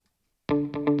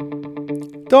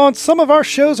Dawn, some of our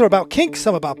shows are about kink,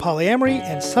 some about polyamory,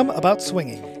 and some about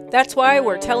swinging. That's why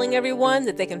we're telling everyone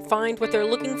that they can find what they're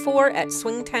looking for at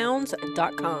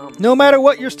swingtowns.com. No matter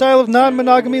what your style of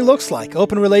non-monogamy looks like,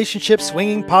 open relationships,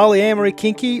 swinging, polyamory,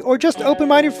 kinky, or just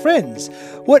open-minded friends,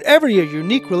 whatever your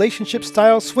unique relationship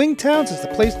style, Swingtowns is the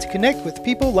place to connect with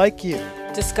people like you.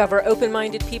 Discover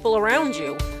open-minded people around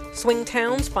you.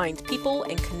 Swingtowns finds people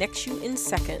and connects you in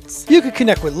seconds. You can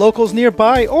connect with locals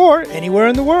nearby or anywhere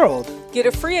in the world. Get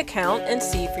a free account and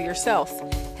see for yourself.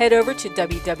 Head over to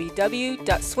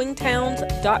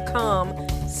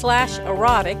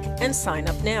www.swingtowns.com/erotic and sign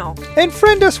up now. And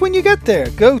friend us when you get there.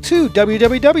 Go to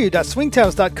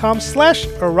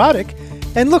www.swingtowns.com/erotic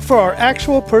and look for our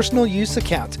actual personal use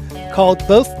account called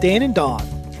Both Dan and Dawn.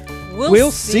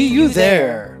 We'll see you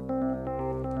there.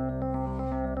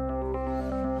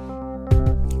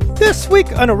 This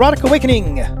week on Erotic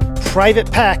Awakening,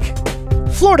 Private Pack,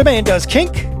 Florida Man Does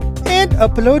Kink, and a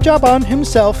blowjob on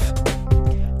himself.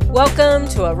 Welcome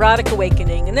to Erotic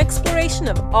Awakening, an exploration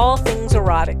of all things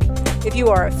erotic. If you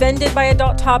are offended by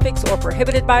adult topics or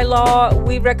prohibited by law,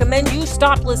 we recommend you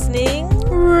stop listening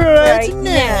right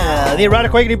now. The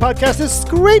Erotic Awakening podcast is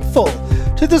grateful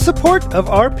to the support of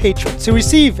our patrons who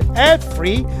receive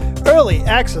ad-free early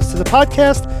access to the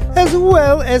podcast as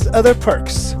well as other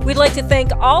perks. We'd like to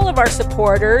thank all of our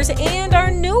supporters and our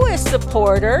newest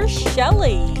supporter,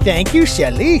 Shelly. Thank you,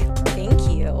 Shelly. Thank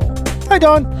you. Hi,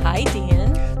 Dawn. Hi,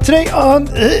 Dan. Today on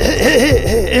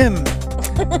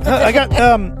I got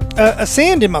a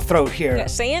sand in my throat here. You got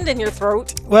sand in your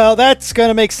throat. Well, that's going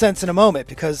to make sense in a moment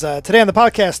because today on the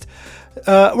podcast,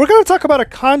 we're going to talk about a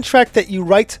contract that you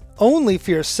write only for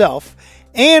yourself.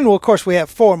 And, well, of course, we have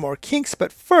 4 more kinks.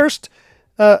 But first,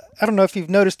 I don't know if you've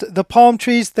noticed, the palm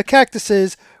trees, the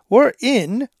cactuses, were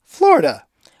in Florida.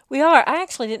 We are. I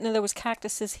actually didn't know there was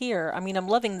cactuses here. I mean, I'm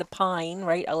loving the pine,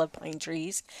 right? I love pine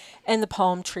trees and the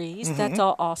palm trees. Mm-hmm. That's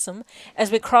all awesome.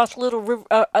 As we cross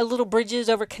little bridges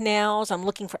over canals, I'm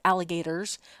looking for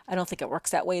alligators. I don't think it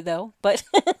works that way though. But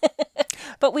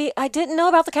I didn't know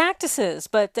about the cactuses,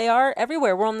 but they are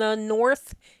everywhere. We're on the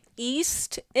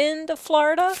northeast end of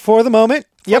Florida for the moment.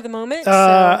 For the moment.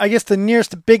 I guess the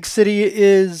nearest big city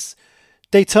is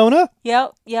Daytona.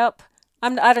 Yep.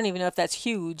 I don't even know if that's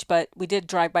huge, but we did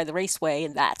drive by the raceway,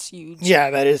 and that's huge. Yeah,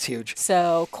 that is huge.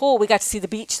 So, cool. We got to see the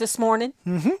beach this morning.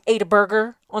 Mm-hmm. Ate a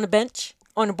burger on a bench,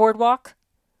 on a boardwalk,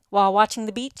 while watching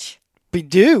the beach. We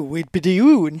do indeed. we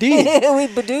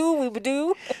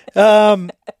do.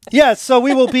 Yeah, so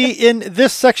we will be in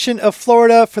this section of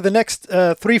Florida for the next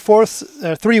 3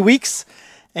 weeks,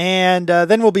 and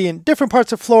then we'll be in different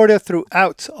parts of Florida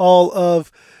throughout all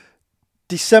of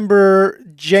December,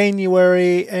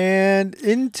 January, and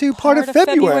into part of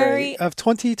February of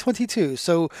 2022.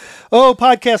 So,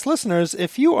 podcast listeners,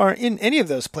 if you are in any of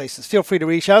those places, feel free to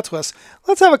reach out to us.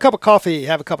 Let's have a cup of coffee,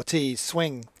 have a cup of tea,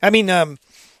 hang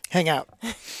out.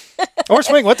 Or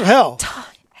swing, what the hell?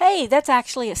 Hey, that's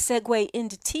actually a segue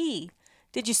into tea.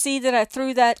 Did you see that I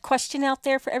threw that question out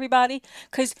there for everybody?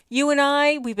 Because you and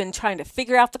I, we've been trying to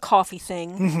figure out the coffee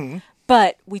thing. Mm-hmm.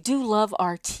 But we do love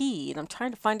our tea, and I'm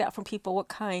trying to find out from people what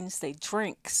kinds they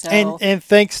drink. So, and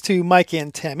thanks to Mike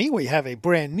and Tammy, we have a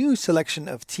brand new selection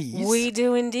of teas. We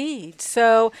do indeed.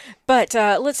 So, but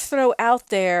let's throw out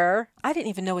there, I didn't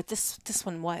even know what this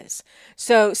one was.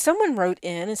 So someone wrote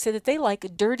in and said that they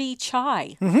like dirty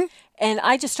chai. Mm-hmm. And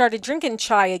I just started drinking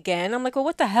chai again. I'm like, well,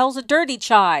 what the hell's a dirty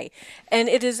chai? And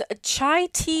it is a chai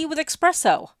tea with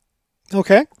espresso.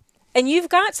 Okay. And you've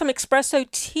got some espresso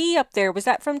tea up there. Was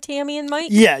that from Tammy and Mike?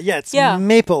 Yeah, it's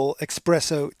maple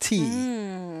espresso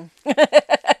tea.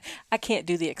 I can't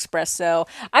do the espresso.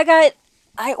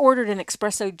 I ordered an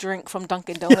espresso drink from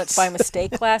Dunkin' Donuts by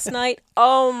mistake last night.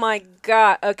 Oh my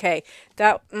God. Okay.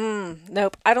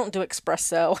 Nope. I don't do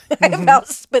espresso. I about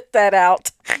spit that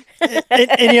out.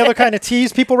 Any other kind of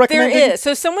teas people recommend? There is.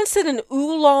 So someone said an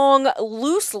oolong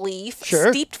loose leaf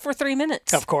steeped for 3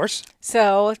 minutes. Of course.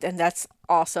 So, and that's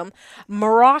awesome.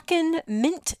 Moroccan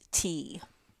mint tea.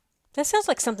 That sounds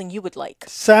like something you would like.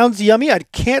 Sounds yummy. I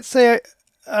can't say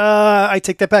I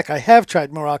take that back. I have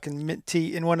tried Moroccan mint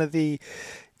tea in one of the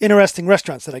interesting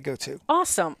restaurants that I go to.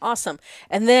 Awesome.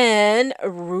 And then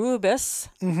rooibos.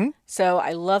 Mm-hmm. So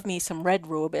I love me some red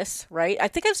rooibos, right? I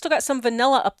think I've still got some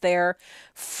vanilla up there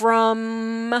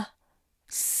from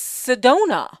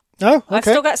Sedona. Oh, okay. I've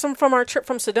still got some from our trip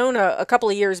from Sedona a couple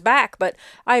of years back, but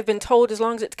I've been told as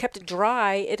long as it's kept it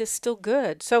dry, it is still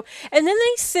good. So, and then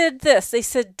they said this. They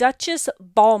said Duchess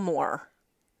Balmore.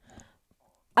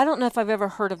 I don't know if I've ever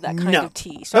heard of that kind of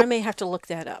tea, so I may have to look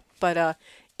that up. But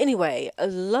Anyway,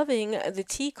 loving the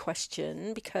tea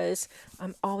question because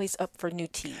I'm always up for new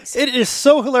teas. It is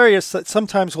so hilarious that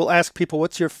sometimes we'll ask people,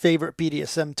 what's your favorite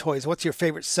BDSM toys? What's your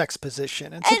favorite sex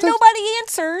position? And nobody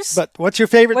answers. But what's your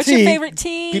favorite What's tea? your favorite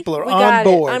tea? People are We on got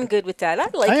board. it. I'm good with that. I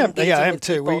like engaging I am with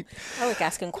too. people. I like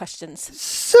asking questions.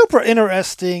 Super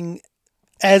interesting.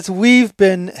 As we've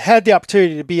had the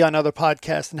opportunity to be on other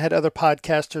podcasts and had other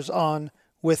podcasters on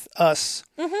with us.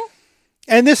 Mm-hmm.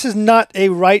 And this is not a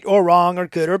right or wrong or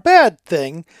good or bad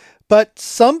thing, but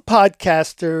some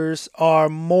podcasters are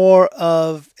more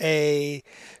of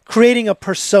creating a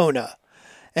persona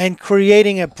and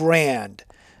creating a brand.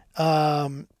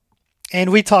 And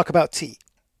we talk about tea.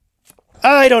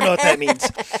 I don't know what that means.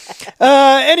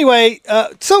 Anyway,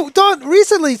 so Dawn,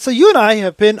 recently, so you and I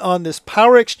have been on this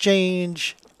Power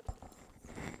Exchange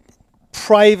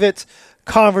private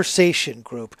conversation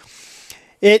group.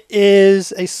 It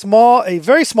is a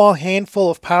very small handful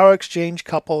of Power Exchange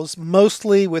couples,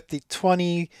 mostly with the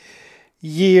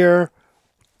 20-year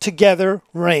together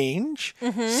range,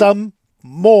 some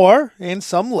more and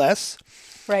some less.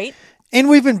 Right. And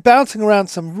we've been bouncing around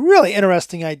some really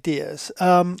interesting ideas.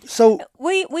 So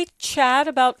we chat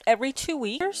about every 2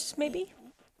 weeks, maybe.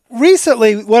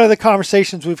 Recently, one of the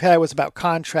conversations we've had was about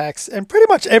contracts, and pretty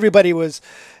much everybody was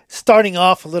starting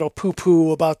off a little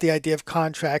poo-poo about the idea of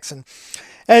contracts. And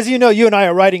as you know, you and I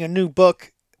are writing a new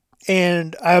book,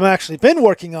 and I've actually been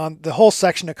working on the whole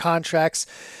section of contracts.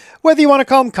 Whether you want to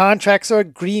call them contracts or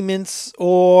agreements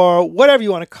or whatever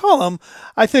you want to call them,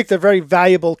 I think they're very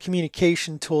valuable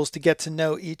communication tools to get to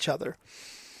know each other.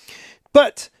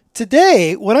 But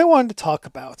today, what I wanted to talk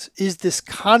about is this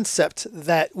concept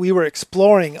that we were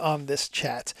exploring on this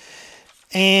chat.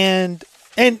 And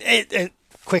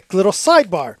quick little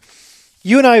sidebar.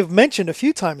 You and I have mentioned a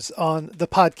few times on the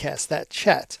podcast that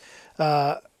chat.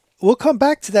 We'll come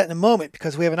back to that in a moment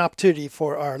because we have an opportunity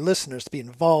for our listeners to be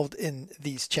involved in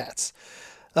these chats.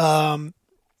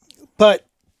 But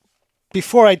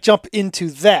before I jump into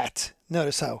that,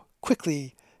 notice how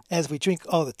quickly, as we drink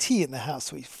all the tea in the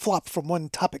house, we flop from one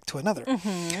topic to another.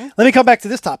 Mm-hmm. Let me come back to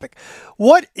this topic.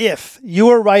 What if you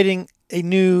were writing a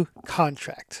new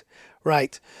contract,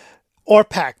 right? Or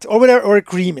pact, or whatever, or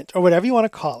agreement, or whatever you want to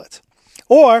call it.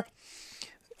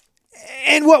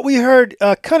 And what we heard,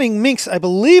 Cunning Minx, I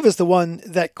believe, is the one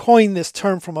that coined this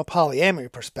term from a polyamory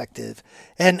perspective,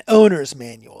 an owner's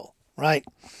manual, right?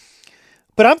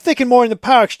 But I'm thinking more in the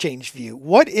Power Exchange view.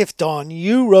 What if, Dawn,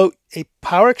 you wrote a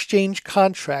Power Exchange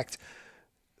contract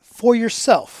for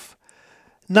yourself?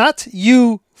 Not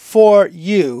you for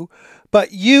you,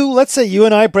 but you, let's say you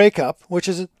and I break up, which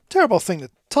is a terrible thing to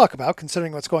talk about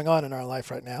considering what's going on in our life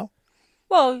right now.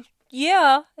 Well,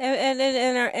 yeah, and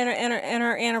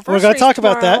our anniversary. We're going to talk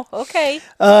about that. Okay.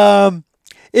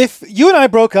 If you and I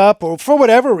broke up, or for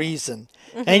whatever reason,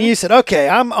 and you said, "Okay,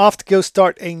 I'm off to go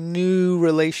start a new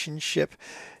relationship,"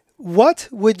 what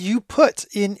would you put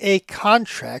in a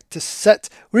contract to set,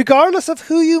 regardless of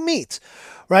who you meet?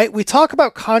 Right? We talk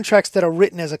about contracts that are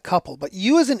written as a couple, but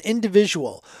you as an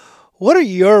individual, what are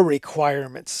your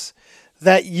requirements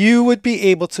that you would be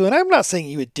able to? And I'm not saying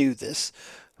you would do this,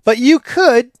 but you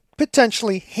could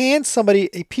potentially hand somebody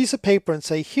a piece of paper and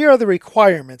say, here are the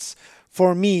requirements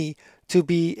for me to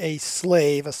be a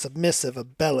slave, a submissive, a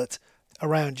bellet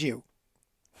around you.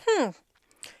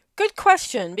 Good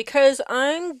question, because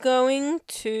I'm going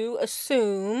to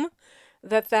assume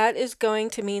that is going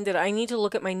to mean that I need to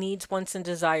look at my needs, wants, and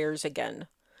desires again.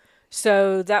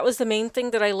 So that was the main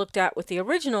thing that I looked at with the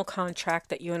original contract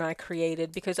that you and I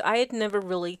created, because I had never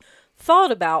really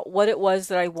thought about what it was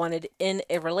that I wanted in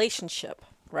a relationship.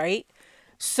 Right?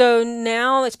 So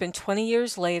now it's been 20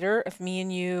 years later of me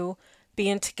and you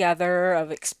being together, of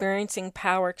experiencing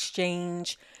Power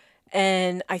Exchange.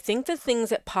 And I think the things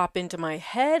that pop into my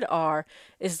head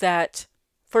is that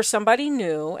for somebody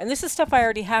new, and this is stuff I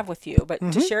already have with you, but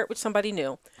to share it with somebody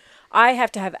new, I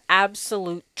have to have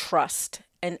absolute trust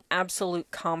and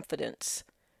absolute confidence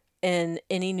in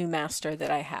any new master that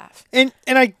I have. And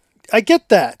I get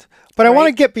that, but I want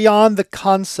to get beyond the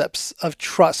concepts of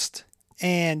trust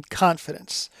and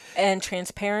confidence. And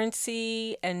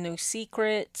transparency and no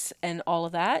secrets and all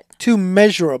of that. To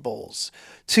measurables,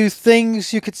 to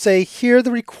things you could say, here are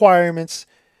the requirements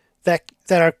that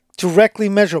are directly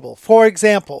measurable. For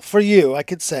example, for you, I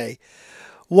could say,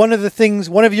 one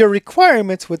of your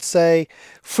requirements would say,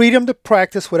 freedom to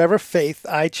practice whatever faith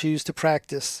I choose to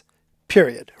practice,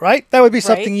 period. Right? That would be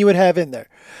something you would have in there.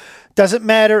 Doesn't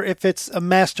matter if it's a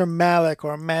Master Malik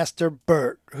or a Master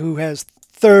Bert who has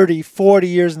 30, 40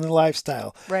 years in the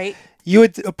lifestyle. Right. You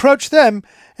would approach them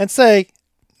and say,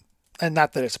 and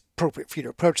not that it's appropriate for you to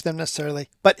approach them necessarily.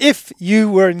 But if you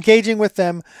were engaging with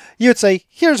them, you would say,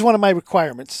 here's one of my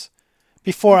requirements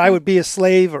before I would be a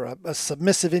slave or a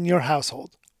submissive in your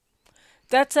household.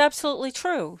 That's absolutely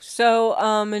true. So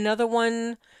another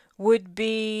one would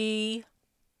be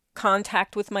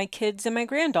contact with my kids and my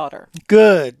granddaughter.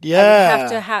 Good.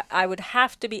 Yeah. I would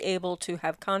have to be able to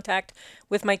have contact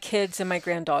with my kids and my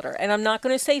granddaughter. And I'm not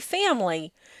going to say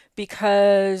family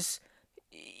because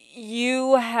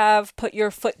you have put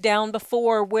your foot down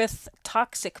before with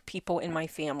toxic people in my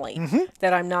family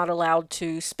that I'm not allowed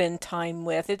to spend time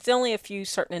with. It's only a few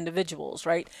certain individuals,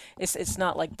 right? It's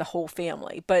not like the whole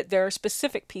family, but there are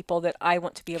specific people that I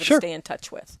want to be able to stay in touch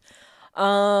with.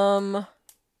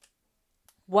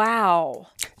 Wow.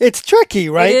 It's tricky,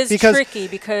 right? It is tricky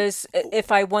because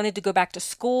if I wanted to go back to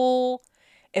school,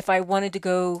 if I wanted to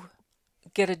go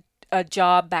get a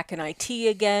job back in IT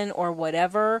again or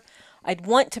whatever, I'd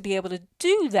want to be able to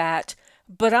do that,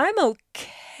 but I'm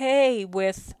okay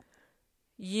with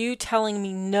you telling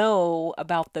me no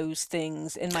about those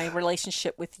things in my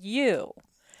relationship with you.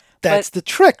 That's the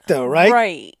trick, though, right?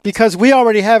 Right. Because we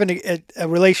already have a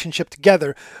relationship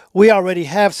together. We already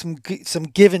have some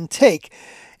give and take.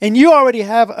 And you already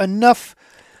have enough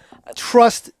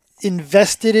trust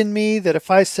invested in me that if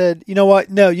I said, you know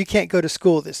what, no, you can't go to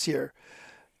school this year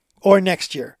or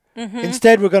next year.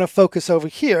 Instead, we're going to focus over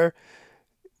here.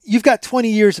 You've got 20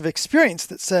 years of experience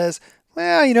that says,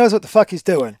 well, he knows what the fuck he's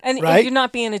doing. And right? You're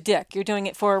not being a dick. You're doing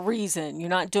it for a reason. You're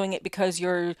not doing it because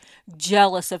you're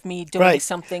jealous of me doing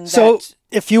something that... So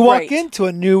if you walk into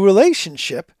a new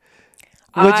relationship,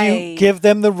 would you give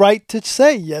them the right to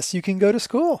say, yes, you can go to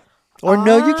school? Or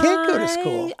no, you can't go to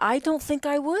school? I don't think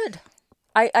I would.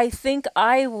 I think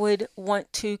I would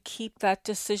want to keep that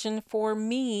decision for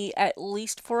me at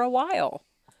least for a while.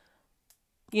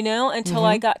 You know, until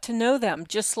I got to know them.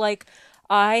 Just like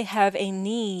I have a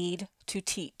need to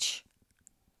teach.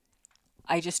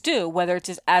 I just do. Whether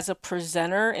it's as a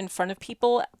presenter in front of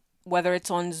people, whether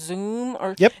it's on Zoom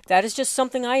or... That is just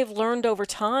something I have learned over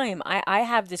time. I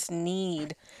have this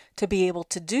need to be able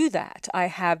to do that. I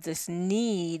have this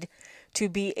need to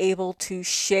be able to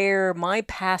share my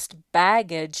past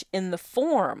baggage in the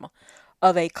form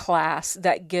of a class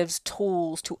that gives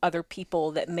tools to other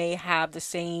people that may have the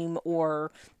same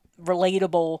or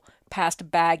relatable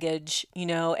past baggage, you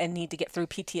know, and need to get through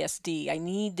PTSD. I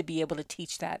need to be able to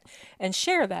teach that and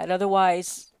share that.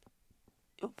 Otherwise,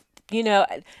 you know,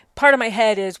 part of my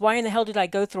head is, why in the hell did I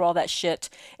go through all that shit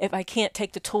if I can't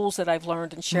take the tools that I've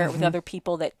learned and share it with other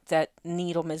people that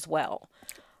need them as well?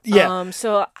 Yeah.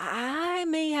 So I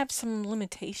may have some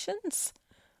limitations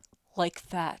like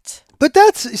that. But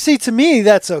see, to me,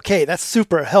 that's okay. That's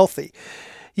super healthy.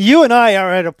 You and I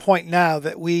are at a point now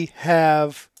that we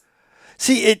have...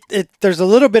 See, there's a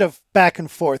little bit of back and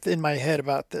forth in my head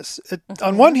about this.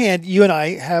 On one hand, you and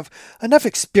I have enough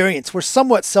experience. We're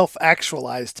somewhat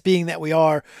self-actualized, being that we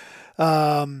are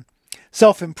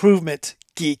self-improvement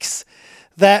geeks,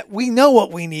 that we know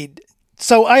what we need.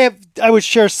 So I would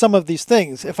share some of these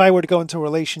things if I were to go into a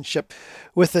relationship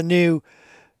with a new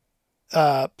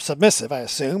submissive, I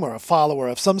assume, or a follower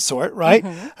of some sort, right?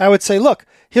 I would say, look,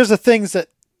 here's the things that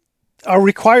are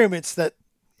requirements that,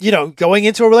 you know, going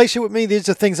into a relationship with me, these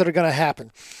are things that are going to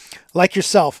happen. Like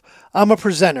yourself, I'm a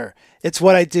presenter. It's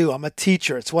what I do. I'm a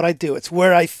teacher. It's what I do. It's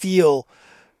where I feel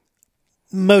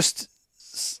most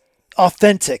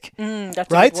authentic.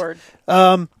 That's right? a good word.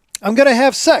 I'm going to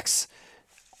have sex.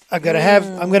 I'm going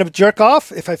to jerk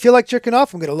off. If I feel like jerking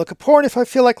off, I'm going to look at porn if I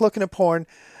feel like looking at porn.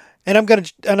 And I'm going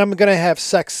to have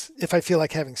sex if I feel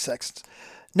like having sex.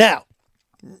 Now,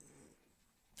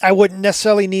 I wouldn't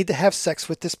necessarily need to have sex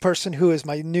with this person who is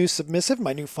my new submissive,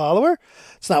 my new follower.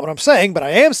 It's not what I'm saying, but I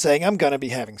am saying I'm going to be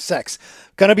having sex.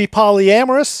 Going to be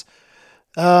polyamorous.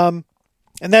 And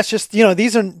that's just, you know,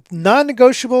 these are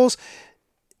non-negotiables.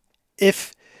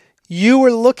 If you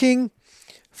were looking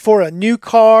for a new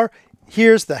car,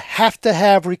 here's the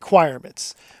have-to-have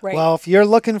requirements. Right. Well, if you're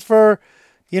looking for,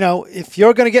 you know, if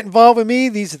you're going to get involved with me,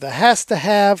 these are the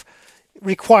has-to-have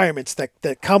requirements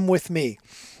that come with me.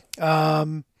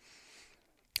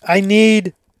 I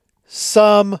need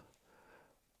some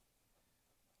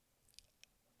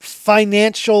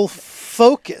financial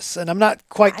focus, and I'm not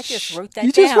quite... I just wrote that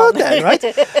You down. just wrote that, right?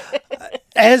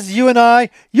 As you and I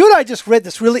just read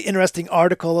this really interesting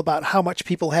article about how much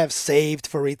people have saved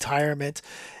for retirement,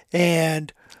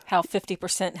 and how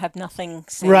 50% have nothing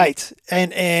saved. Right,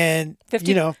 and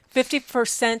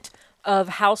 50% of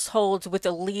households with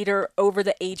a leader over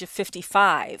the age of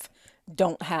 55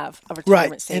 don't have a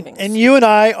retirement savings. And you and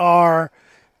I are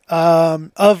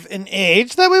of an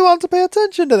age that we want to pay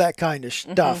attention to that kind of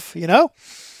stuff, you know?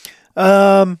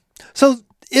 So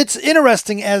it's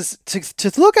interesting as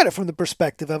to look at it from the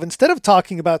perspective of, instead of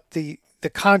talking about the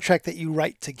contract that you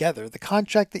write together, the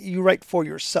contract that you write for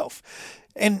yourself,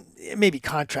 and maybe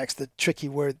contract's the tricky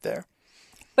word there.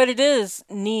 But it is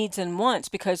needs and wants,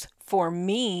 because for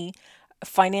me,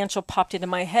 financial popped into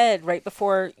my head right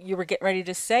before you were getting ready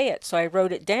to say it. So I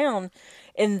wrote it down,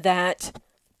 in that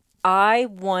I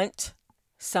want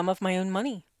some of my own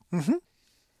money. Mm-hmm.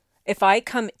 If I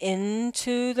come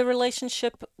into the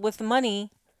relationship with money,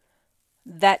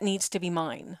 that needs to be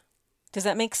mine. Does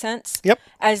that make sense? Yep.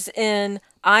 As in,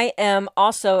 I am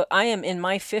in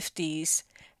my 50s,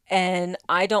 and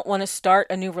I don't want to start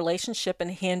a new relationship and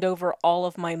hand over all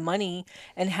of my money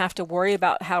and have to worry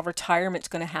about how retirement's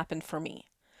going to happen for me.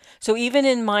 So even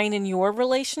in mine and your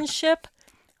relationship,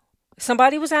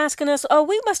 somebody was asking us, oh,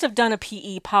 we must have done a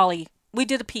PE poly. We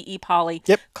did a PE poly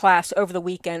Yep. class over the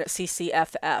weekend at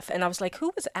CCFF. And I was like,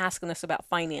 who was asking us about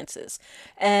finances?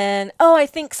 And, oh, I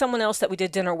think someone else that we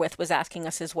did dinner with was asking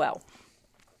us as well.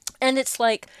 And it's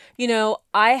like,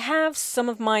 I have some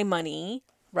of my money,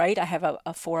 right? I have a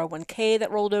 401k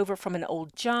that rolled over from an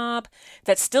old job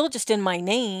that's still just in my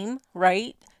name,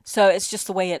 right? So it's just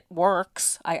the way it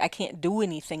works. I can't do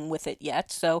anything with it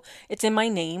yet. So it's in my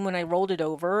name when I rolled it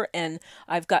over. And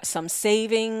I've got some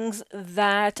savings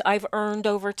that I've earned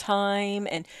over time.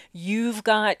 And you've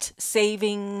got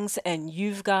savings, and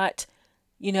you've got,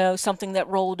 something that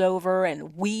rolled over,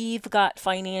 and we've got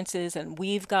finances, and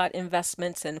we've got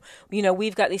investments, and,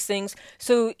 we've got these things.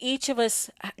 So each of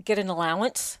us get an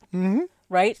allowance. Mm-hmm.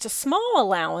 Right? It's a small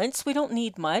allowance. We don't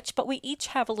need much, but we each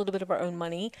have a little bit of our own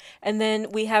money. And then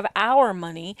we have our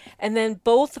money. And then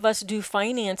both of us do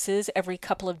finances every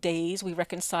couple of days. We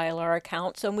reconcile our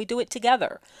accounts, and we do it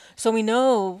together. So we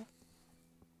know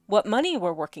what money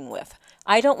we're working with.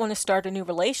 I don't want to start a new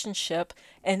relationship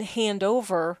and hand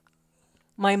over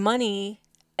my money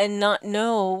and not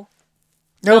know.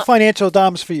 No financial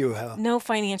DOMs for you, Helen. No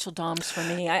financial DOMs for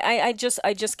me. I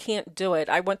just can't do it.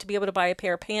 I want to be able to buy a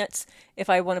pair of pants. If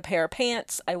I want a pair of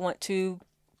pants, I want to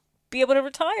be able to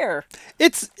retire.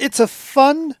 It's a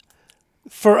fun,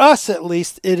 for us at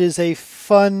least, it is a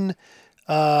fun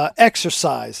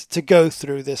exercise to go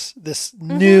through this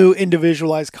new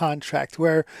individualized contract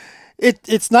where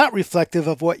it's not reflective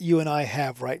of what you and I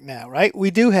have right now, right? We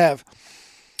do have,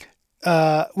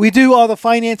 we do all the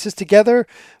finances together,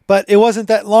 but it wasn't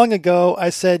that long ago I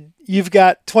said, you've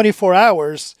got 24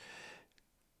 hours,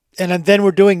 and then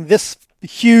we're doing this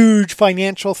huge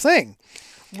financial thing.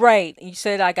 Right. You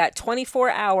said I got 24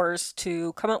 hours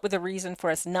to come up with a reason for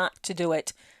us not to do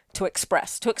it, to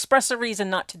express a reason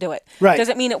not to do it. Right.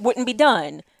 Doesn't mean it wouldn't be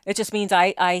done. It just means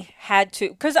I had to,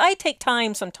 because I take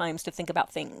time sometimes to think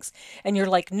about things. And you're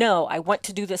like, no, I want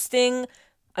to do this thing.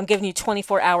 I'm giving you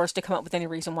 24 hours to come up with any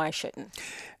reason why I shouldn't.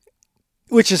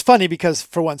 Which is funny because,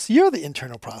 for once, you're the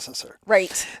internal processor.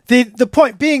 Right. The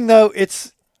point being, though,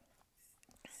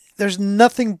 there's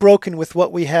nothing broken with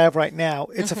what we have right now.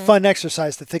 It's a fun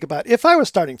exercise to think about. If I was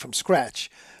starting from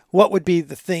scratch, what would be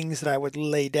the things that I would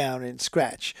lay down in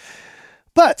scratch?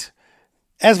 But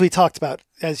as we talked about,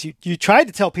 as you tried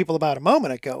to tell people about a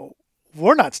moment ago,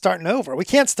 we're not starting over. We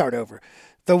can't start over.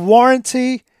 The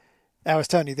warranty, I was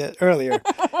telling you that earlier,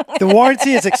 the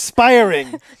warranty is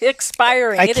expiring.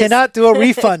 I cannot do a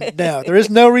refund now. There is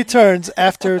no returns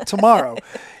after tomorrow.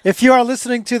 If you are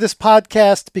listening to this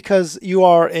podcast because you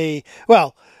are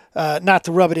not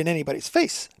to rub it in anybody's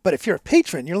face, but if you're a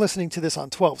patron, you're listening to this on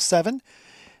 12/7.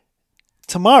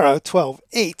 Tomorrow,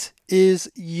 12/8,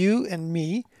 is you and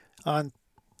me on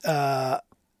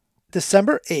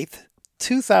December 8th,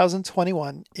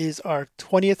 2021 is our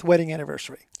 20th wedding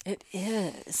anniversary. It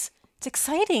is. It's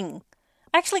exciting.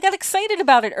 I actually got excited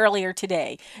about it earlier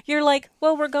today. You're like,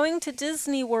 well, we're going to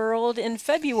Disney World in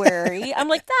February. I'm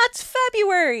like, that's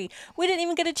February. We didn't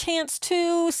even get a chance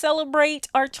to celebrate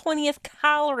our 20th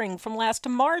coloring from last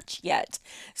March yet.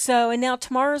 So, and now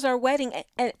tomorrow's our wedding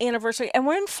anniversary, and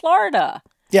we're in Florida.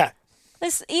 Yeah.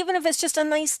 Even if it's just a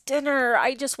nice dinner,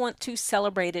 I just want to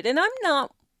celebrate it. And I'm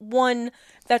not one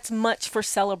that's much for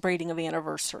celebrating of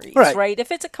anniversaries, right?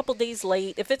 If it's a couple days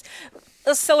late, if it's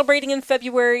celebrating in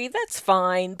February, that's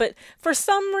fine. But for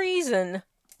some reason,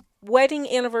 wedding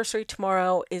anniversary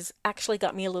tomorrow is actually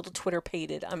got me a little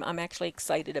Twitter-pated. I'm actually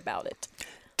excited about it.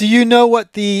 Do you know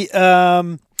what the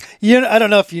I don't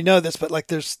know if you know this, but like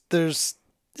there's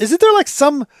isn't there like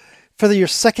some for your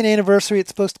second anniversary it's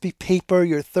supposed to be paper,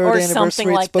 your third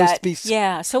anniversary it's supposed to be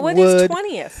yeah. So what wood. is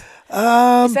 20th?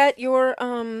 Is that your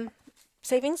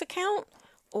savings account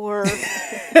or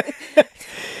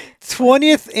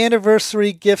 20th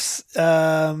anniversary gifts?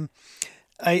 I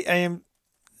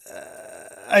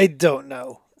don't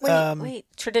know. Wait.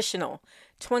 Traditional.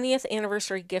 20th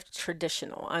anniversary gift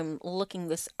traditional. I'm looking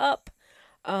this up.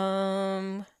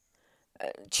 China.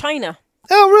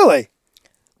 Oh, really?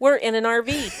 We're in an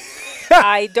RV.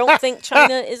 I don't think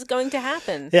China is going to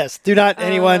happen. Yes. Do not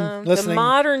anyone listening. The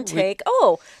modern take.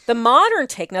 The modern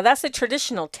take. Now that's the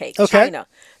traditional take. Okay. China.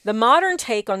 The modern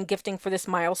take on gifting for this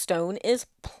milestone is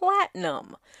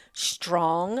platinum.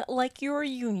 Strong like your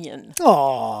union.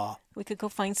 Aw. We could go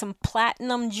find some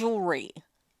platinum jewelry.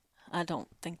 I don't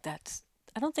think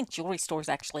jewelry stores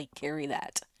actually carry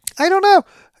that. I don't know.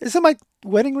 Isn't my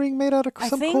wedding ring made out of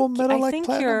some cool metal like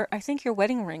platinum? I think your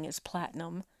wedding ring is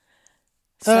platinum.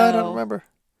 I don't remember.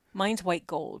 Mine's white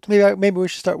gold. Maybe we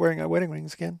should start wearing our wedding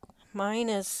rings again. Mine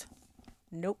is,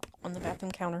 nope, on the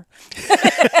bathroom counter.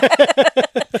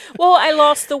 Well, I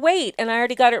lost the weight, and I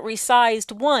already got it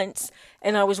resized once,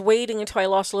 and I was waiting until I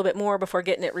lost a little bit more before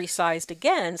getting it resized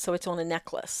again, so it's on a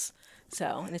necklace.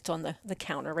 And it's on the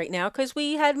counter right now because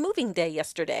we had moving day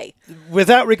yesterday.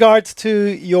 Without regards to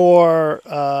your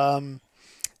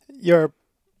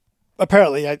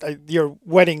apparently your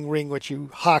wedding ring, which you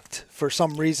hawked for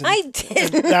some reason. I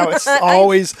did. Now it's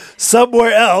always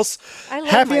somewhere else. I love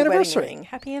Happy my anniversary. wedding ring.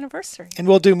 Happy anniversary. And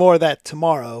we'll do more of that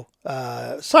tomorrow.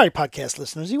 Sorry, podcast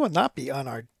listeners, you will not be on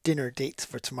our dinner date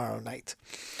for tomorrow night.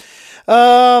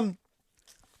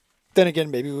 Then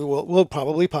again, maybe we'll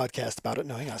probably podcast about it,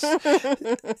 knowing us.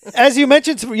 As you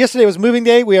mentioned, yesterday was moving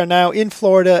day. We are now in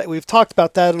Florida. We've talked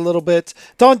about that a little bit.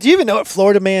 Dawn, do you even know what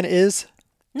Florida man is?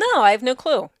 No, I have no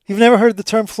clue. You've never heard the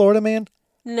term Florida man?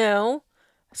 No.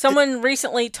 Someone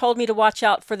recently told me to watch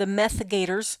out for the meth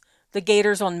gators. The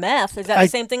gators on meth. Is that the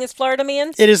same thing as Florida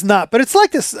man? It is not, but it's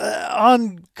like this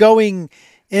ongoing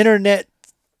internet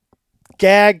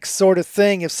gag sort of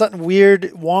thing. If something weird,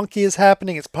 wonky is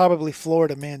happening, it's probably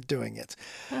Florida man doing it.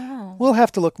 Oh. We'll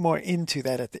have to look more into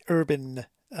that at the Urban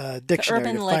Dictionary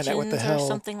Urban to find out what the legends hell or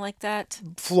something like that.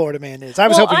 Florida man is. I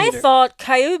was hoping I you did. thought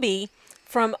Kyubi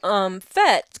from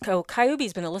FET,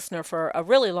 Kyubi's been a listener for a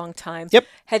really long time, Yep.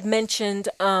 had mentioned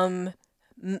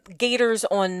gators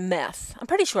on meth. I'm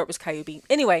pretty sure it was Kyubi.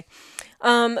 Anyway,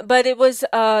 but it was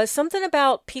something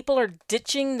about people are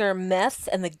ditching their meth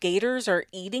and the gators are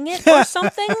eating it or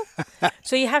something.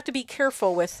 So you have to be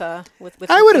careful with I would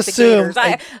assume, the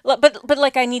gators. But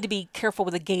like I need to be careful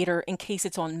with a gator in case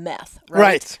it's on meth.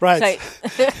 Right. Right.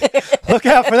 So, Look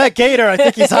out for that gator. I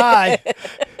think he's high.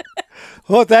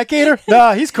 What, that gator?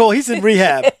 Nah, he's cool. He's in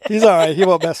rehab. He's all right. He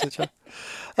won't mess with you.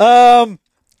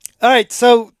 All right,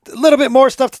 so a little bit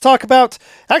more stuff to talk about.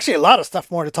 Actually, a lot of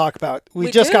stuff more to talk about. We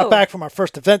just got back from our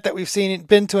first event that we've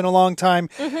been to in a long time.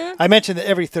 Mm-hmm. I mentioned the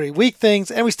every 3-week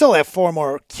things, and we still have 4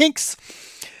 more kinks.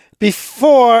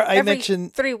 Before I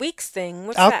mention 3 weeks thing,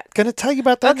 what's that? I'm going to tell you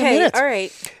about that in a minute. All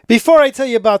right. Before I tell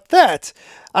you about that,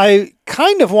 I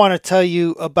kind of want to tell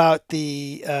you about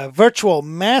the virtual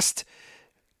masked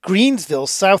Greensville,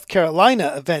 South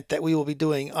Carolina event that we will be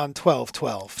doing on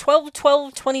 12/12.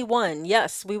 12/12/21.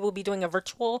 Yes, we will be doing a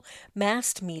virtual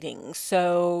masked meeting.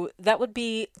 So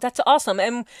that's awesome.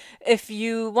 And if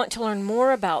you want to learn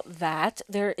more about that,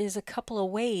 there is a couple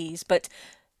of ways, but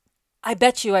I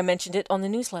bet you I mentioned it on the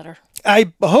newsletter.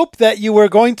 I hope that you were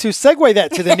going to segue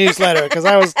that to the newsletter because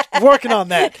I was working on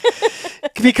that.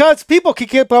 Because people can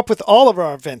keep up with all of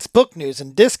our events, book news,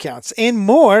 and discounts, and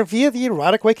more via the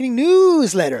Erotic Awakening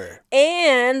newsletter.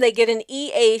 And they get an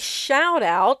EA shout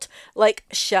out like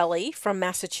Shelley from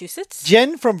Massachusetts,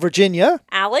 Jen from Virginia,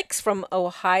 Alex from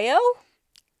Ohio,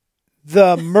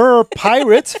 the Mer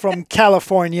Pirates from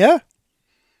California,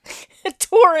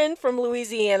 Torin from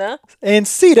Louisiana, and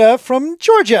Sita from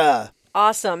Georgia.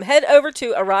 Awesome. Head over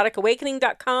to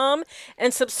eroticawakening.com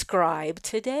and subscribe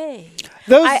today.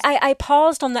 I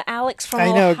paused on the Alex from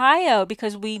Ohio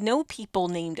because we know people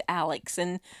named Alex,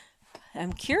 and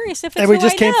I'm curious if it's and we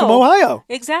just came from Ohio.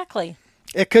 Exactly.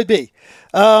 It could be.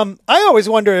 I always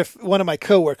wonder if one of my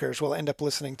coworkers will end up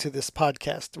listening to this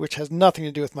podcast, which has nothing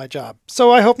to do with my job.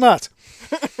 So I hope not.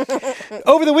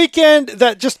 Over the weekend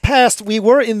that just passed, we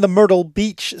were in the Myrtle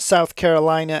Beach, South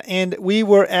Carolina, and we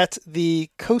were at the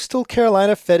Coastal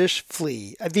Carolina Fetish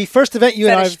Flea. The first event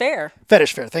Fetish Fair.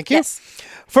 Fetish Fair, thank you. Yes.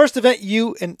 First event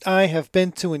you and I have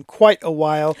been to in quite a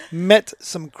while. Met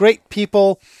some great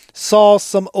people. Saw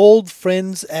some old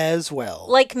friends as well.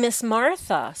 Like Miss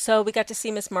Martha. So we got to see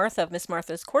Miss Martha of Miss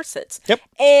Martha's Corsets. Yep.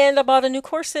 And I bought a new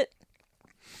corset.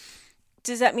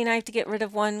 Does that mean I have to get rid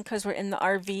of one because we're in the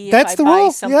RV? That's the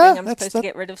rule. Something, yeah, I'm supposed to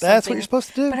get rid of something. That's what you're supposed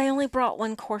to do. But I only brought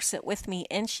one corset with me,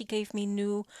 and she gave me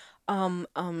new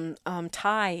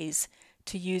ties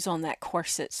to use on that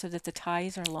corset so that the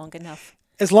ties are long enough.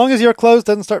 As long as your clothes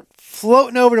doesn't start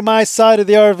floating over to my side of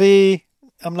the RV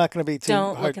I'm not going to be too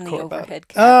Don't hardcore look in the about overhead it.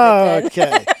 cabinet.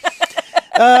 Okay.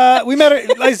 We met her,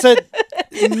 like I said,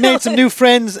 made some new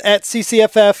friends at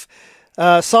CCFF.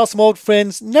 Saw some old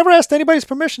friends. Never asked anybody's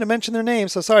permission to mention their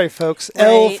names, so sorry, folks.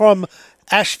 Elle Right. from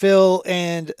Asheville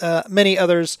and many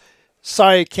others.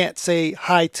 Sorry, can't say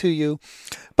hi to you.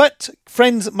 But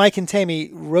friends Mike and Tammy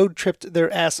road tripped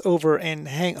their ass over and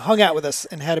hung out with us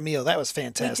and had a meal. That was We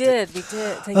fantastic. did. They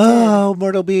did. Oh,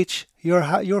 Myrtle Beach,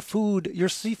 your food, your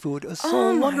seafood is so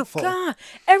Oh wonderful. my God.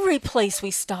 Every place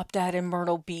we stopped at in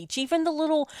Myrtle Beach, even the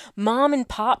little mom and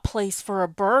pop place for a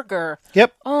burger.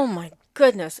 Yep. Oh my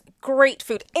goodness. Great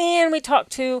food. And we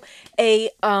talked to a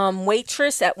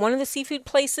waitress at one of the seafood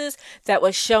places that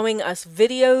was showing us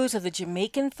videos of the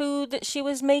Jamaican food that she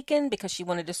was making because she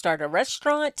wanted to start a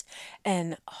restaurant.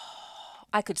 And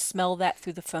I could smell that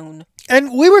through the phone.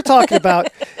 And we were talking about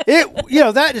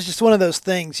it. That is just one of those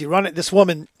things. You run it. This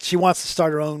woman, she wants to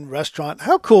start her own restaurant.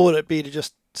 How cool would it be to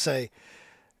just say,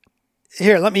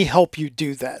 "Here, let me help you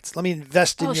do that. Let me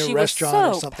invest in your she restaurant was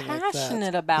or so something like that."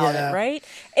 passionate about Yeah. it, right?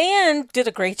 And did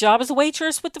a great job as a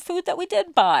waitress with the food that we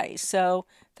did buy. So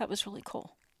that was really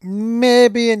cool.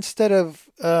 Maybe instead of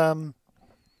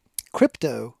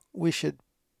crypto, we should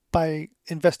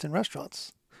invest in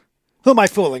restaurants. Who am I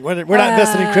fooling? We're not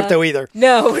investing in crypto either.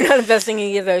 No, we're not investing in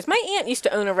any of those. My aunt used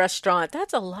to own a restaurant.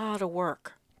 That's a lot of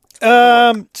work.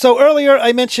 So earlier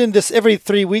I mentioned this every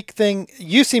 3-week thing.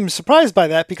 You seem surprised by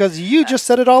that because you just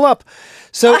set it all up.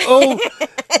 So, No,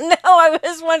 I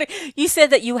was wondering. You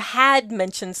said that you had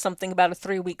mentioned something about a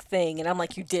 3-week thing, and I'm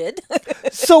like, you did?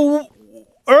 so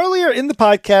earlier in the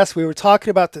podcast, we were talking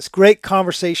about this great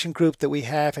conversation group that we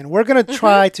have, and we're going to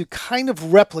try to kind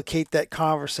of replicate that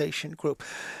conversation group.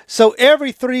 So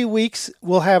every 3 weeks,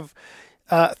 we'll have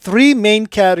 3 main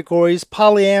categories: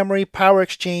 polyamory, power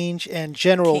exchange, and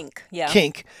general Kink, yeah.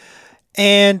 kink.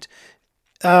 And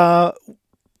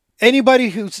anybody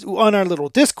who's on our little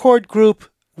Discord group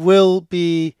will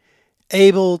be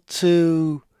able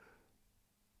to...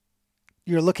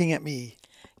 You're looking at me.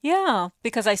 Yeah,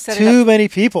 because I set it Too up. many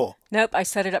people. Nope, I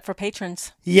set it up for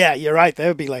patrons. Yeah, you're right. That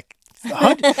would be like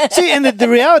 100. See, and the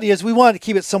reality is we want to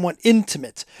keep it somewhat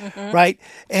intimate, right?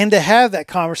 And to have that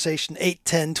conversation, 8,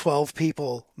 10, 12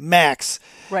 people max.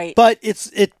 Right. But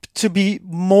it's to be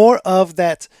more of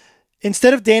that,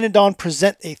 instead of Dan and Dawn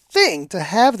present a thing, to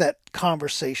have that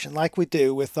conversation like we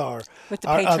do with our With the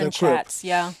our patron other group. chats,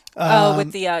 yeah.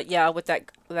 With the with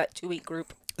that 2-week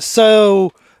group.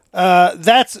 So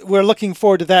we're looking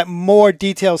forward to that. More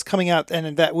details coming out,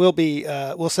 and that will be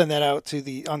we'll send that out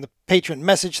to on the patron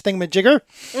message thingamajigger.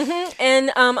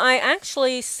 And I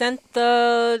actually sent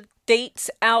the dates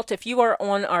out. If you are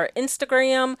on our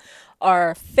Instagram,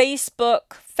 our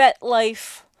Facebook,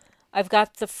 FetLife, I've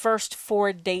got the first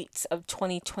 4 dates of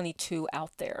 2022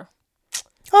 out there.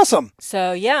 Awesome.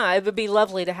 So yeah, it would be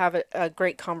lovely to have a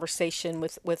great conversation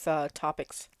with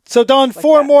topics. So, Dawn,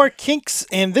 4 that. more kinks,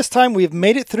 and this time we've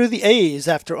made it through the A's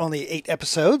after only 8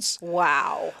 episodes.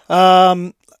 Wow.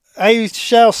 I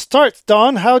shall start,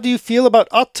 Dawn. How do you feel about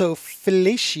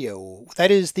autofellatio?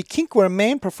 That is the kink where a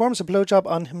man performs a blowjob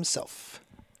on himself.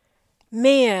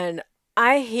 Man,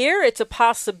 I hear it's a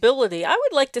possibility. I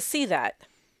would like to see that.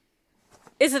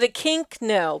 Is it a kink?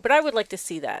 No, but I would like to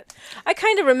see that. I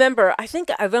kind of remember, I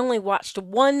think I've only watched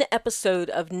 1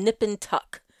 episode of Nip and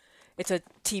Tuck. It's a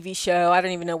TV show. I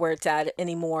don't even know where it's at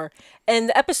anymore. And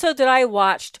the episode that I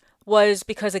watched was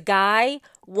because a guy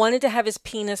wanted to have his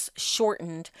penis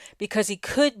shortened because he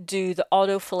could do the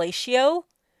autofellatio,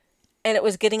 and it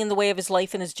was getting in the way of his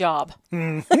life and his job.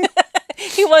 Mm-hmm.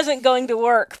 He wasn't going to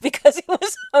work because he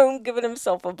was home giving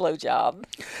himself a blowjob.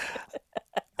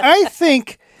 I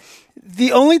think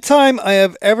the only time I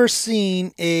have ever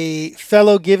seen a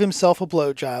fellow give himself a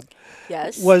blowjob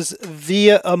was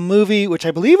via a movie which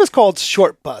I believe is called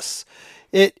Short Bus.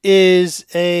 It is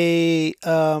a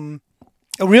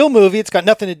real movie. It's got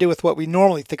nothing to do with what we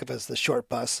normally think of as the Short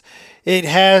Bus. It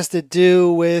has to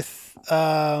do with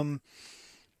a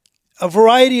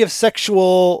variety of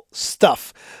sexual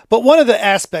stuff. But one of the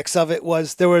aspects of it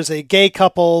was there was a gay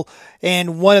couple,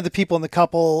 and one of the people in the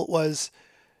couple was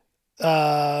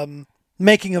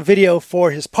making a video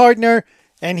for his partner,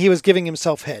 and he was giving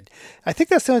himself head. I think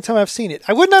that's the only time I've seen it.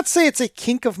 I would not say it's a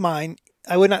kink of mine.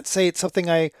 I would not say it's something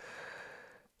it's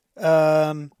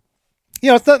nothing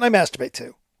I masturbate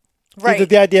to. Right. Either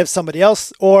the idea of somebody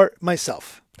else or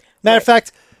myself. Matter of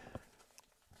fact,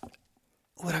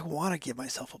 would I want to give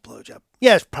myself a blowjob?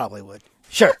 Yes, probably would.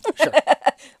 Sure.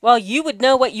 Well, you would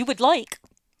know what you would like,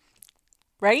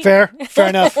 right? Fair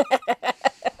enough.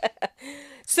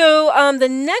 So the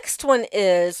next one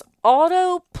is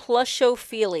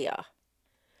autoplushophilia,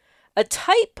 a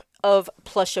type of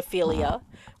plushophilia,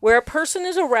 where a person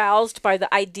is aroused by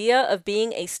the idea of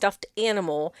being a stuffed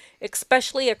animal,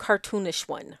 especially a cartoonish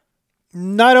one.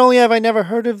 Not only have I never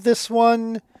heard of this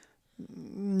one,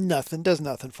 does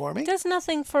nothing for me. Does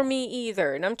nothing for me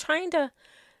either. And I'm trying to...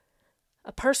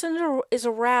 A person is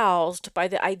aroused by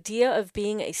the idea of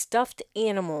being a stuffed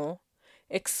animal,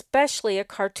 especially a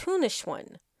cartoonish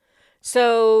one.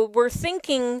 So we're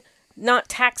thinking not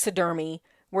taxidermy,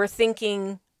 we're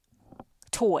thinking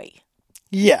toy,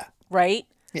 Yeah. right?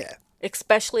 Yeah.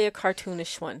 Especially a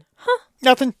cartoonish one.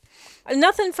 Nothing.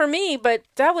 Nothing for me, but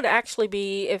that would actually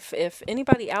be, if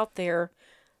anybody out there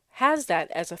has that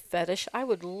as a fetish, I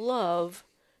would love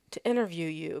to interview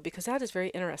you because that is very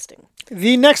interesting.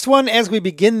 The next one, as we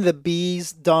begin the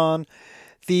bees, Dawn,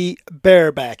 the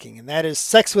barebacking, and that is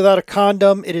sex without a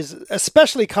condom. It is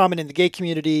especially common in the gay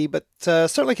community, but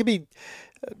certainly could be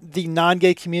the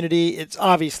non-gay community. It's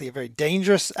obviously a very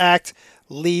dangerous act,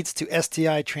 leads to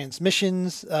STI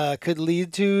transmissions, could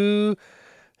lead to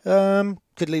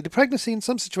pregnancy in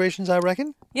some situations, I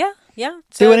reckon. Yeah.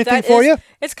 Do anything for you?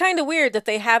 It's kind of weird that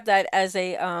they have that as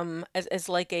a as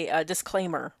like a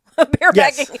disclaimer.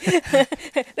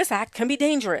 Barebacking. This act can be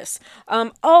dangerous.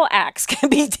 All acts can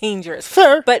be dangerous.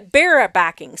 Fair. But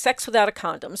barebacking, sex without a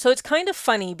condom. So it's kind of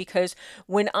funny because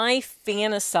when I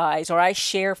fantasize or I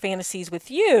share fantasies with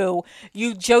you,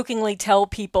 you jokingly tell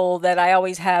people that I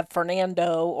always have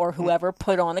Fernando or whoever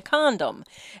put on a condom.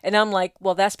 And I'm like,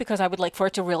 well, that's because I would like for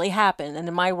it to really happen. And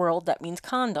in my world, that means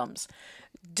condoms.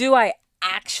 Do I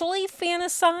actually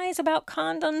fantasize about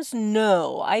condoms?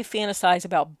 No, I fantasize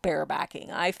about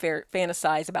barebacking. I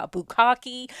fantasize about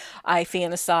bukkake. I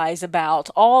fantasize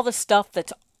about all the stuff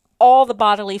that's all the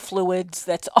bodily fluids.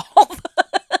 That's all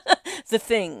the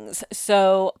things.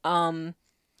 So,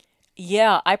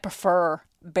 yeah, I prefer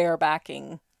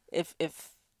barebacking if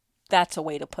that's a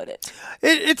way to put it.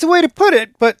 It's a way to put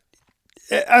it, but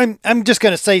I'm just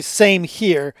going to say same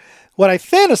here. What I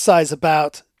fantasize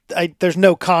about, there's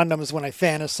no condoms when I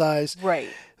fantasize. Right.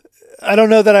 I don't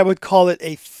know that I would call it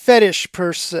a fetish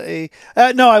per se.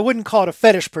 No, I wouldn't call it a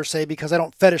fetish per se because I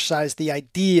don't fetishize the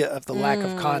idea of the lack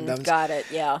of condoms. Got it.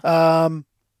 Yeah.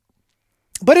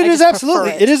 But it is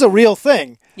absolutely, it is a real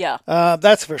thing. Yeah.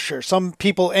 That's for sure. Some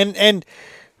people, and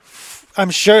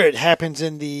I'm sure it happens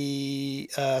in the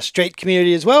straight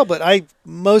community as well, but I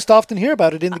most often hear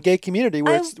about it in the gay community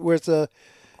where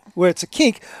it's a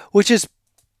kink, which is,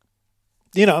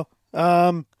 it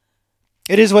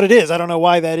is what it is. I don't know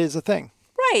why that is a thing.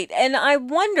 Right. And I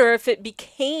wonder if it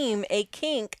became a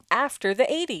kink after the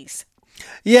 80s.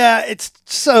 Yeah, it's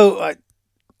so...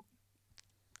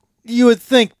 you would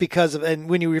think because of... And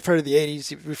when you refer to the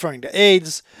 80s, you're referring to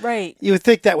AIDS. Right. You would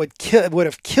think that would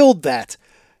have killed that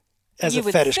as a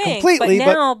fetish completely. But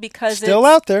now, because still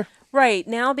out there. Right.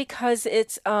 Now, because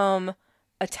it's a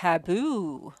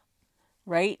taboo,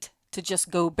 right? To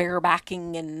just go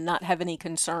barebacking and not have any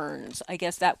concerns. I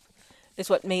guess that is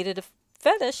what made it a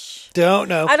fetish. Don't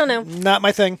know. I don't know. Not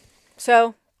my thing.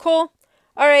 So, cool.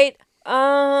 All right.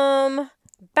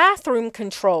 Bathroom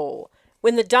control.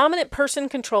 When the dominant person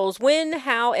controls when,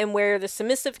 how, and where the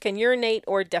submissive can urinate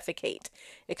or defecate.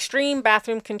 Extreme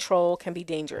bathroom control can be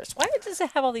dangerous. Why does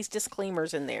it have all these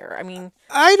disclaimers in there? I mean...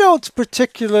 I don't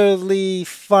particularly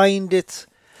find it...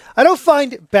 I don't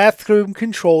find bathroom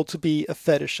control to be a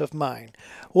fetish of mine.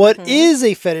 What is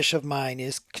a fetish of mine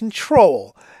is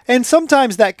control. And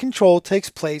sometimes that control takes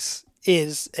place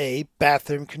is a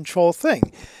bathroom control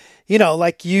thing.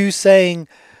 Like you saying,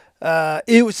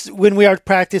 it was when we are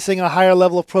practicing a higher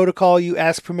level of protocol, you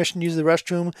ask permission to use the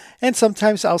restroom. And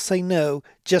sometimes I'll say no,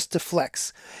 just to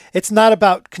flex. It's not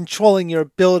about controlling your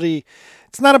ability.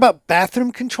 It's not about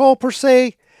bathroom control per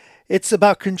se. It's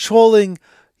about controlling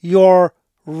your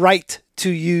right to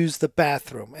use the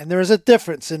bathroom. And there is a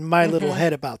difference in my little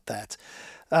head about that.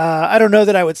 I don't know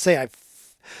that I would say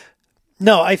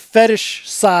I fetish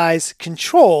size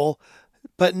control,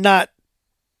 but not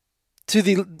to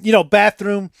the,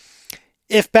 bathroom.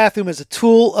 If bathroom is a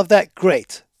tool of that,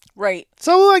 great. Right.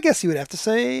 So I guess you would have to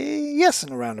say yes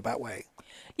in a roundabout way.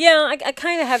 Yeah, I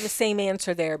kind of have the same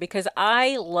answer there because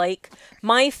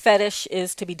my fetish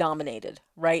is to be dominated,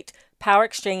 right? Power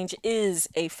exchange is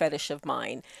a fetish of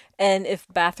mine. And if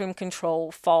bathroom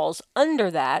control falls under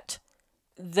that,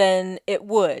 then it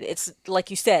would. It's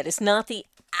like you said, it's not the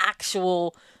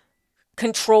actual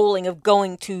controlling of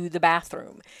going to the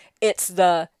bathroom. It's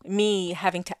the me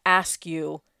having to ask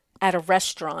you at a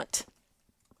restaurant,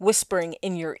 whispering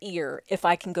in your ear if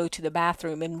I can go to the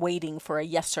bathroom and waiting for a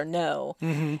yes or no.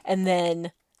 Mm-hmm. And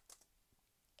then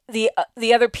the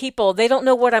other people, they don't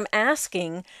know what I'm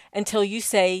asking until you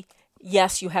say,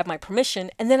 yes, you have my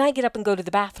permission. And then I get up and go to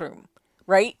the bathroom,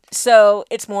 right? So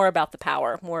it's more about the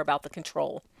power, more about the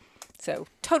control. So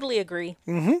totally agree.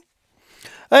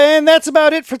 And that's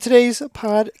about it for today's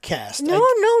podcast. No.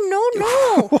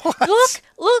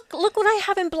 Look what I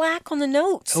have in black on the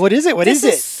notes. What is it? This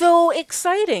is so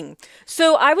exciting.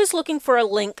 So I was looking for a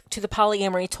link to the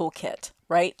polyamory toolkit,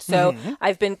 right? So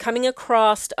I've been coming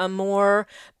across more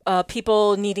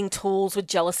people needing tools with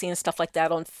jealousy and stuff like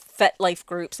that on FetLife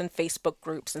groups and Facebook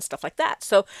groups and stuff like that.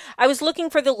 So I was looking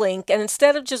for the link, and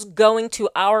instead of just going to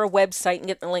our website and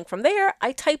getting the link from there,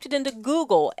 I typed it into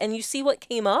Google, and you see what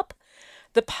came up?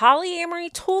 The polyamory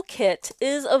toolkit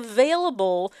is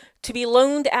available to be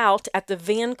loaned out at the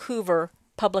Vancouver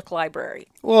Public Library.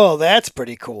 Well, that's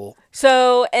pretty cool.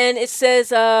 So, and it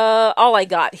says, all I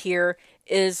got here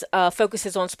is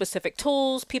focuses on specific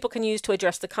tools people can use to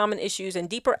address the common issues and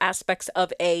deeper aspects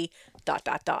of a ...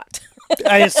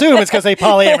 I assume it's because a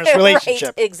polyamorous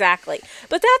relationship. Right, exactly.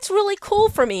 But that's really cool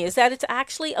for me, is that it's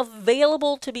actually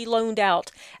available to be loaned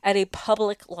out at a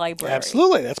public library.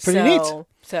 Absolutely. That's pretty neat.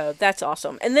 So that's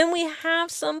awesome. And then we have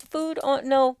some food on...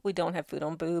 No, we don't have food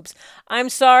on boobs. I'm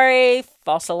sorry.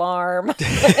 False alarm.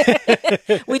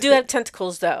 We do have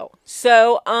tentacles, though.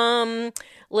 So,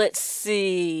 let's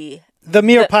see... The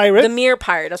Mere Pirate. The Mere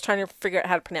Pirate. I was trying to figure out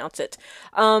how to pronounce it.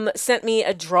 Sent me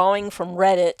a drawing from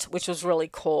Reddit, which was really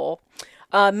cool.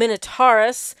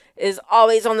 Minotaurus is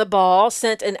always on the ball.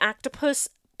 Sent an octopus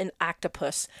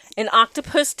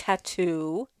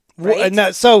tattoo.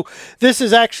 Right? So this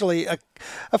is actually a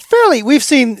fairly... We've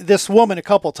seen this woman a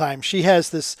couple times. She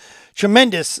has this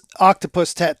tremendous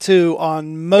octopus tattoo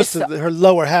on most of her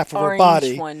lower half of her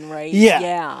body. One, right?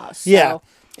 Yeah. So. Yeah.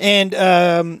 And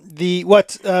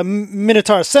what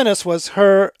Minotaur sent us was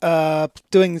her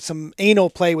doing some anal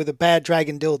play with a bad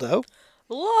dragon dildo.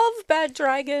 Love bad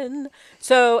dragon.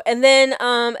 So, and then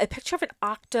a picture of an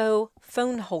octo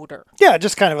phone holder. Yeah,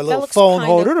 just kind of a little phone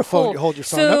holder to hold your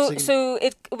phone up. So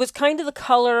it was kind of the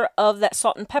color of that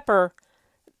salt and pepper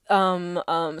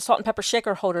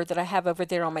shaker holder that I have over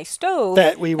there on my stove.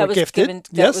 That we were gifted.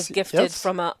 That was gifted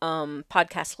from a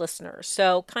podcast listener.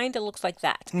 So kind of looks like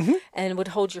that. And would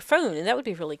hold your phone, and that would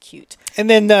be really cute. And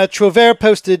then Trover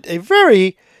posted a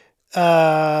very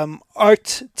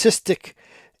artistic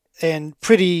and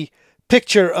pretty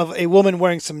picture of a woman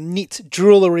wearing some neat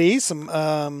jewelry,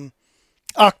 some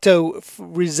octo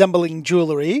resembling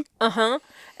jewelry.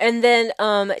 And then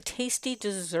tasty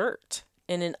dessert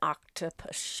in an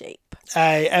octopus shape.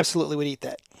 I absolutely would eat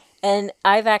that. And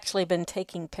I've actually been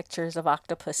taking pictures of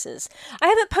octopuses. I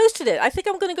haven't posted it. I think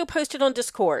I'm going to go post it on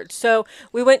Discord. So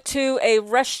we went to a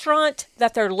restaurant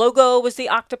that their logo was the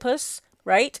octopus,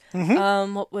 right?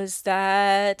 What was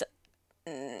that?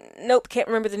 Nope, can't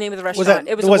remember the name of the restaurant.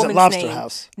 It was a woman's Lobster name.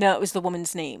 House? No, it was the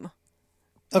woman's name.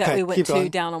 Okay, that we went to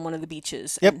down on one of the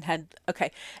beaches. And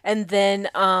then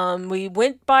we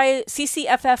went by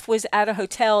CCFF was at a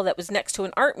hotel that was next to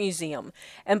an art museum,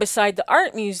 and beside the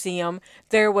art museum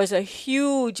there was a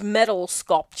huge metal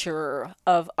sculpture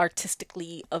of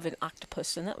an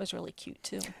octopus, and that was really cute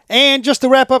too. And just to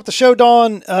wrap up the show,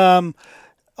 Dawn,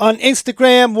 on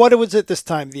Instagram, what was it this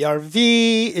time? The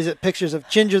RV? Is it pictures of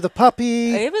Ginger the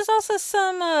puppy? It was also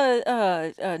some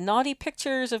naughty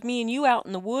pictures of me and you out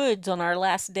in the woods on our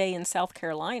last day in South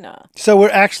Carolina. So we're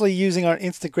actually using our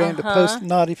Instagram to post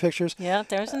naughty pictures? Yeah,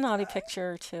 there's a naughty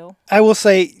picture too. I will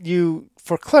say,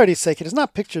 for clarity's sake, it is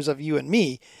not pictures of you and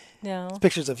me. No. It's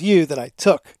pictures of you that I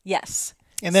took. Yes.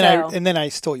 And then I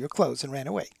stole your clothes and ran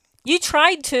away. You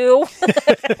tried to.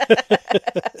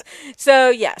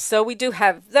 So we do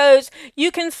have those.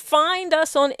 You can find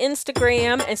us on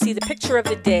Instagram and see the picture of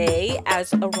the day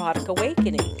as Erotic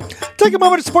Awakening. Take a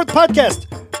moment to support the podcast.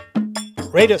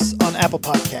 Rate us on Apple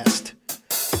Podcast.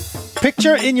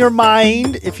 Picture in your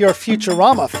mind, if you're a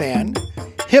Futurama fan,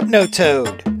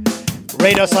 Hypnotoad.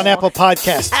 Rate us on Apple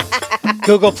Podcast,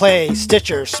 Google Play,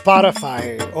 Stitcher,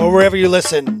 Spotify, or wherever you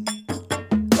listen.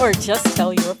 Or just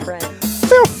tell your friends.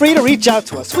 Feel free to reach out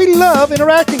to us. We love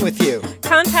interacting with you.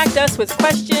 Contact us with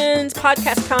questions,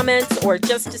 podcast comments, or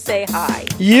just to say hi.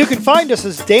 You can find us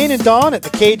as Dane and Dawn at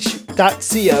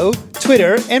thecage.co,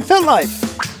 Twitter, and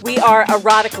FetLife. We are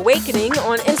Erotic Awakening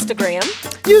on Instagram.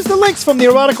 Use the links from the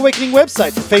Erotic Awakening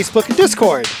website for Facebook and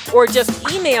Discord. Or just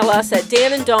email us at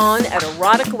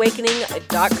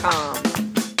dananddawn@eroticawakening.com.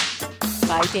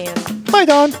 Bye, Dan. Bye,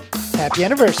 Dawn. Happy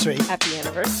anniversary. Happy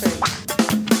anniversary.